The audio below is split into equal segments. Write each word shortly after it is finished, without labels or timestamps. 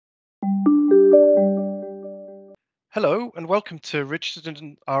Hello and welcome to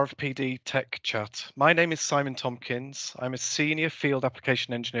Richardson RFPD Tech Chat. My name is Simon Tomkins. I'm a Senior Field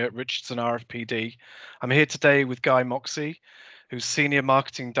Application Engineer at Richardson RFPD. I'm here today with Guy Moxey, who's Senior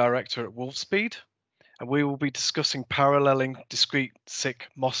Marketing Director at Wolfspeed, and we will be discussing paralleling discrete SiC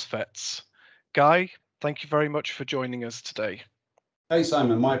MOSFETs. Guy, thank you very much for joining us today. Hey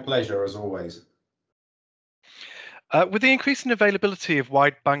Simon, my pleasure as always. With the increasing availability of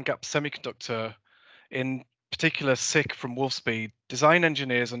wide bandgap semiconductor, in particular SiC from Wolfspeed, design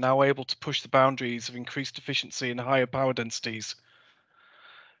engineers are now able to push the boundaries of increased efficiency and higher power densities.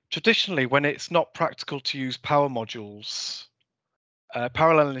 Traditionally, when it's not practical to use power modules,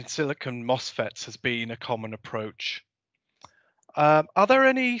 paralleling silicon MOSFETs has been a common approach. Are there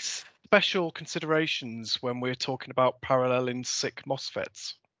any special considerations when we're talking about paralleling SiC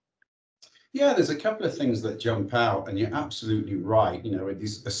MOSFETs? Yeah, there's a couple of things that jump out, and you're absolutely right.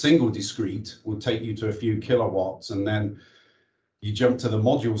 A single discrete will take you to a few kilowatts, and then you jump to the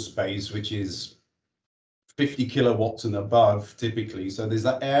module space, which is 50 kilowatts and above typically. So there's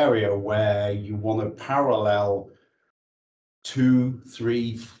that area where you want to parallel 2,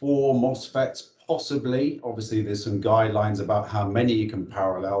 3, 4 MOSFETs, possibly. Obviously, there's some guidelines about how many you can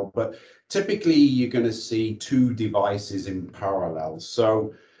parallel, but typically you're going to see 2 devices in parallel.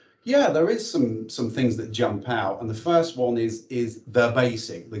 So yeah, there is some things that jump out, and the first one is the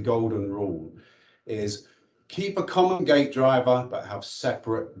basic, the golden rule, is keep a common gate driver but have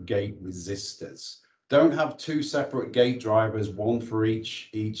separate gate resistors. Don't have 2 separate gate drivers, one for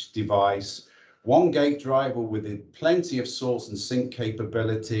each device. One gate driver with plenty of source and sink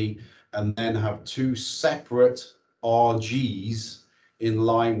capability, and then have 2 separate RGs in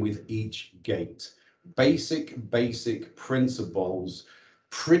line with each gate. Basic principles,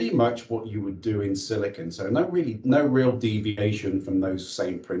 pretty much what you would do in silicon. So no real deviation from those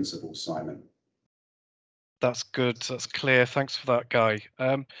same principles, Simon. That's good. That's clear. Thanks for that, Guy.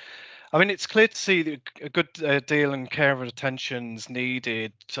 I mean, it's clear to see that a good deal and care of attention's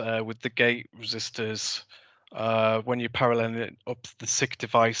needed with the gate resistors when you're paralleling it up the SiC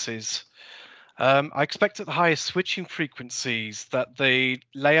devices. I expect at the highest switching frequencies that the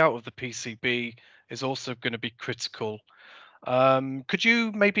layout of the PCB is also going to be critical. Could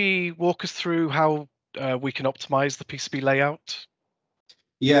you maybe walk us through how we can optimize the PCB layout?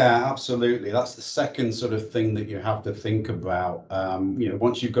 Yeah, absolutely. That's the second sort of thing that you have to think about.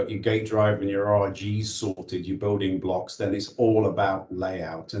 Once you've got your gate drive and your RGs sorted, your building blocks, then it's all about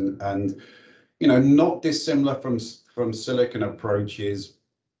layout. And not dissimilar from silicon approaches,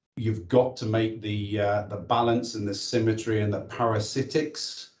 you've got to make the balance and the symmetry and the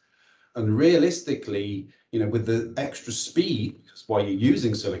parasitics. And realistically, with the extra speed, that's why you're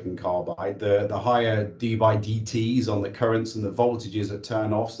using silicon carbide, the higher d by dt's on the currents and the voltages that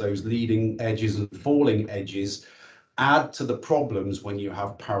turn off, those leading edges and falling edges, add to the problems when you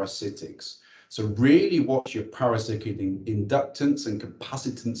have parasitics. So really watch your parasitic inductance and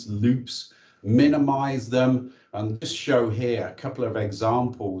capacitance loops, minimize them, and just show here a couple of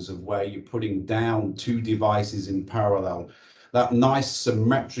examples of where you're putting down 2 devices in parallel. That nice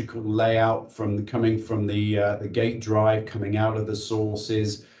symmetrical layout coming from the gate drive coming out of the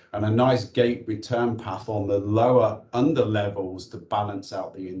sources, and a nice gate return path on the lower under levels to balance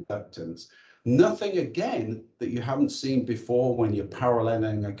out the inductance. Nothing again that you haven't seen before when you're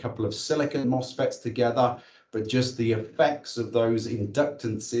paralleling a couple of silicon MOSFETs together, but just the effects of those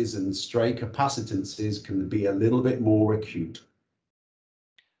inductances and stray capacitances can be a little bit more acute.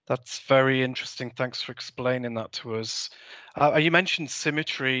 That's very interesting. Thanks for explaining that to us. You mentioned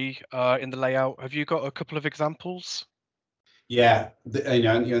symmetry in the layout. Have you got a couple of examples? Yeah,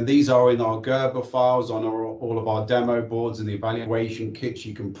 these are in our Gerber files on all of our demo boards and the evaluation kits.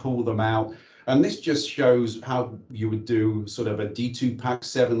 You can pull them out. And this just shows how you would do sort of a D2 Pack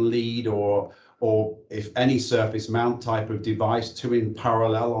 7 lead or if any surface mount type of device, 2 in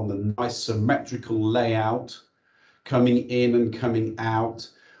parallel on the nice symmetrical layout coming in and coming out.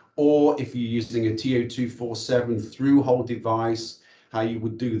 Or if you're using a TO247 through-hole device, how you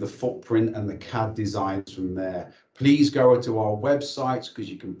would do the footprint and the CAD designs from there. Please go to our websites because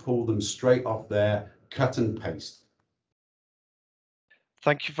you can pull them straight off there, cut and paste.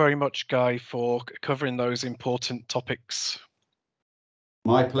 Thank you very much, Guy, for covering those important topics.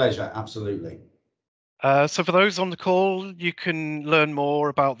 My pleasure, absolutely. So for those on the call, you can learn more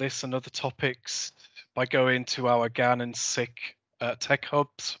about this and other topics by going to our GAN and SiC tech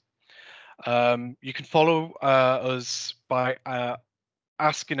hubs. You can follow us by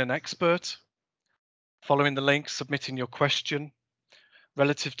asking an expert, following the link, submitting your question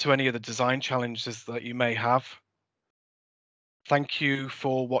relative to any of the design challenges that you may have. Thank you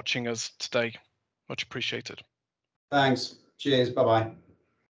for watching us today. Much appreciated. Thanks. Cheers. Bye-bye.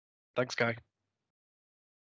 Thanks, Guy.